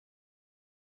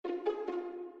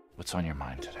What's on your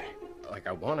mind today? Like,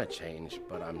 I want to change,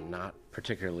 but I'm not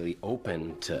particularly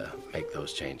open to make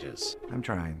those changes. I'm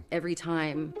trying. Every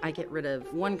time I get rid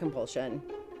of one compulsion,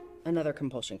 another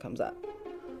compulsion comes up.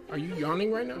 Are you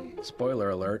yawning right now?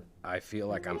 Spoiler alert, I feel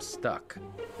like I'm stuck.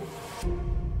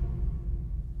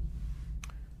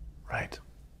 Right.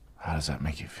 How does that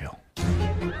make you feel?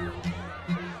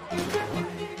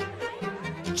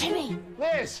 Jimmy!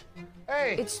 Liz!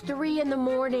 Hey! It's 3 in the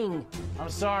morning. I'm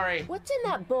sorry. What's in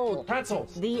that bowl?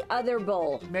 Pretzels. The other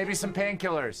bowl. Maybe some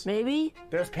painkillers. Maybe?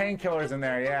 There's painkillers in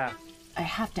there, yeah. I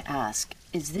have to ask,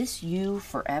 is this you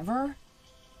forever?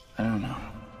 I don't know.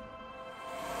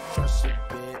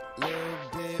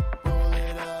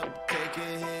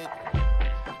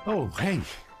 Oh, hey,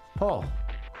 Paul.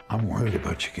 I'm worried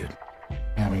about you, kid.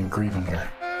 Yeah, I've been grieving here.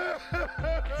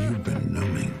 You've been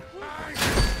numbing.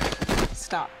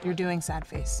 Stop. You're doing sad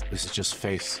face. This is just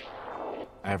face.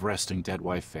 I have resting dead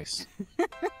wife face.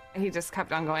 He just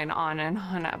kept on going on and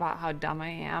on about how dumb I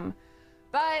am.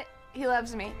 But he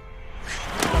loves me.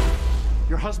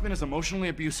 Your husband is emotionally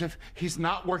abusive. He's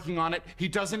not working on it. He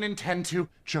doesn't intend to.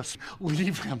 Just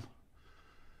leave him.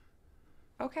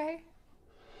 Okay.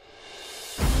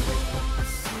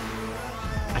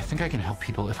 I think I can help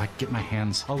people if I get my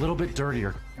hands a little bit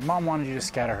dirtier. Your mom wanted you to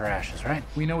scatter her ashes, right?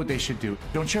 We know what they should do.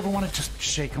 Don't you ever want to just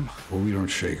shake them? Well, we don't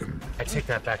shake them. I take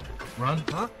that back. Run,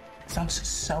 huh? Sounds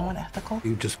so unethical.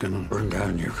 You're just gonna burn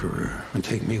down your career and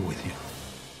take me with you.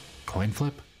 Coin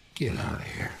flip? Get out of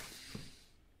here.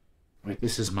 Wait,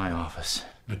 this is my office.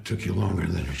 It took you longer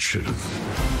than it should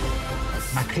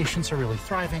have. My patients are really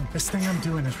thriving. This thing I'm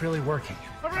doing is really working.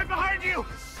 I'm right behind you!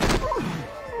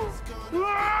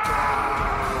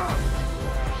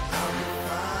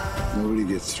 Nobody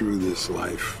gets through this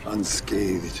life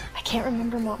unscathed. I can't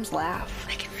remember Mom's laugh.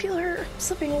 I can feel her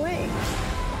slipping away.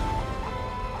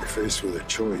 You're faced with a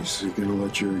choice. Are you gonna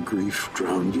let your grief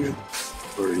drown you?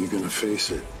 Or are you gonna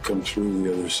face it, come through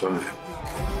the other side?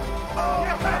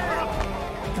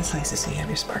 It's nice to see you have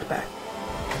your spark back.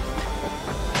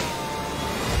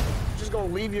 Just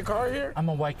gonna leave your car here? I'm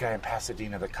a white guy in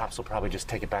Pasadena. The cops will probably just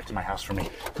take it back to my house for me.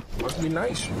 Must be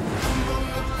nice.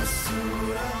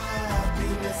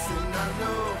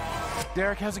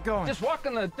 Derek, how's it going? Just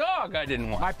walking the dog I didn't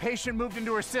want. My patient moved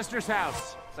into her sister's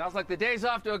house. Sounds like the day's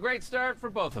off to a great start for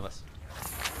both of us.